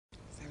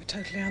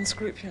totally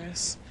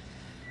unscrupulous.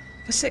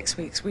 For 6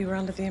 weeks, we were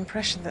under the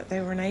impression that they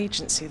were an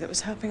agency that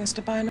was helping us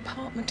to buy an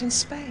apartment in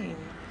Spain.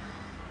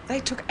 They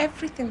took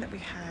everything that we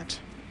had.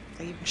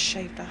 They even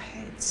shaved our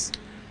heads.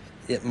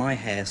 Yet my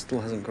hair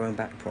still hasn't grown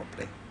back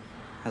properly,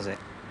 has it?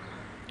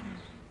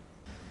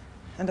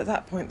 And at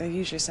that point, they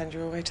usually send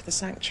you away to the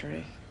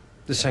sanctuary.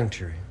 The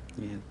sanctuary?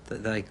 Yeah,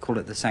 they call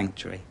it the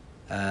sanctuary.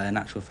 In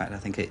actual fact, I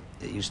think it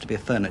used to be a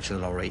furniture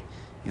lorry,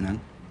 you know.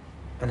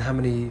 And how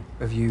many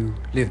of you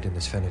lived in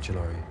this furniture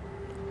lorry?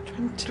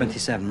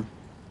 27.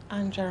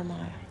 And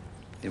Jeremiah.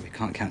 Yeah, we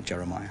can't count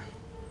Jeremiah.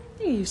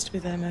 He used to be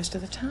there most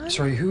of the time.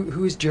 Sorry,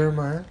 who is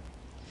Jeremiah?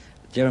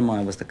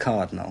 Jeremiah was the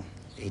cardinal.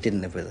 He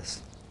didn't live with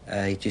us.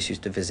 He just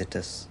used to visit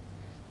us,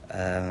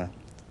 to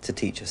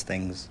teach us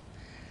things,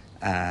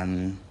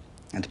 and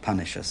to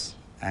punish us,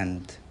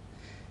 and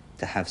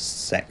to have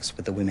sex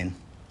with the women.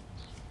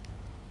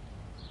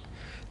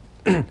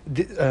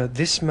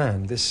 This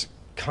man, this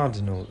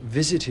cardinal,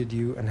 visited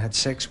you and had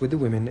sex with the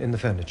women in the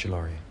furniture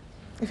lorry?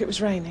 If it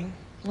was raining.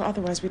 Well,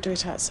 otherwise we'd do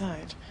it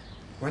outside.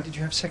 Why did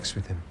you have sex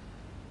with him?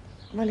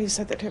 Well, he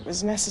said that it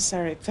was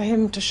necessary for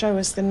him to show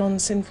us the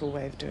non-sinful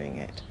way of doing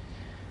it.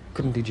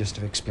 Couldn't he just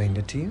have explained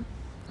it to you?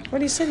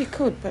 Well, he said he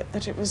could, but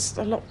that it was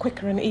a lot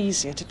quicker and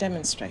easier to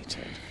demonstrate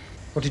it.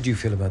 What did you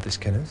feel about this,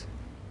 Kenneth?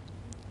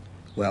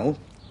 Well,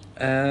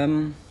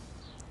 I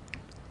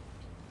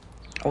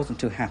wasn't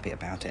too happy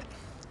about it.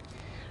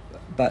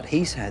 But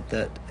he said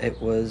that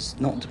it was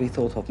not to be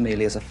thought of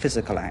merely as a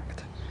physical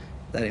act,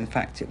 that in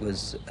fact it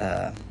was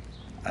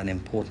an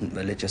important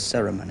religious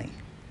ceremony.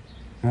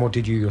 And what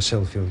did you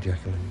yourself feel,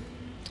 Jacqueline?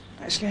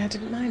 Actually, I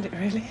didn't mind it,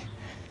 really.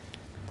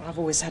 I've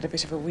always had a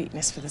bit of a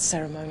weakness for the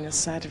ceremonial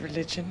side of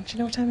religion. Do you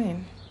know what I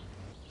mean?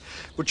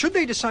 But should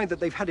they decide that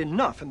they've had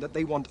enough and that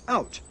they want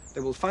out,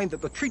 they will find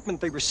that the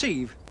treatment they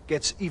receive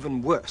gets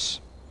even worse.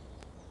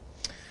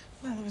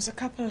 Well, there was a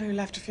couple who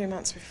left a few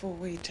months before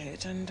we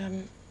did,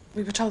 and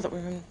we were told that we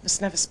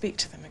must never speak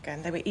to them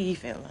again. They were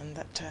evil, and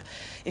that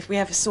if we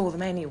ever saw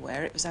them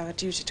anywhere, it was our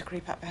duty to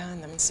creep up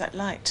behind them and set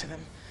light to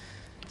them.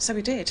 So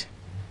we did.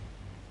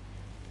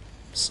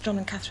 It's John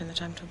and Catherine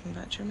that I'm talking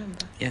about, do you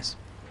remember? Yes.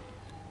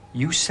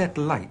 You set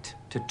light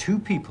to two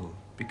people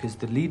because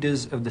the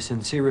leaders of the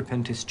Sincere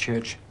Repentist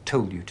Church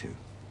told you to.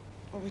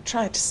 Well, we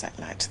tried to set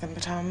light to them,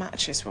 but our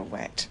matches were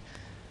wet.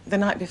 The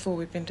night before,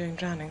 we'd been doing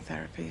drowning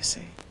therapy, you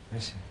see. I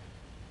see.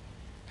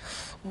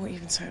 Or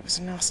even so, it was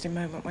a nasty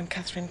moment when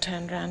Catherine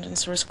turned round and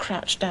saw us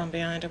crouched down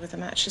behind her with the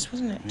matches,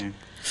 wasn't it? Yeah.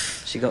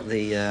 She got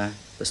the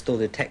store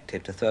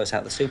detective to throw us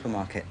out the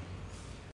supermarket.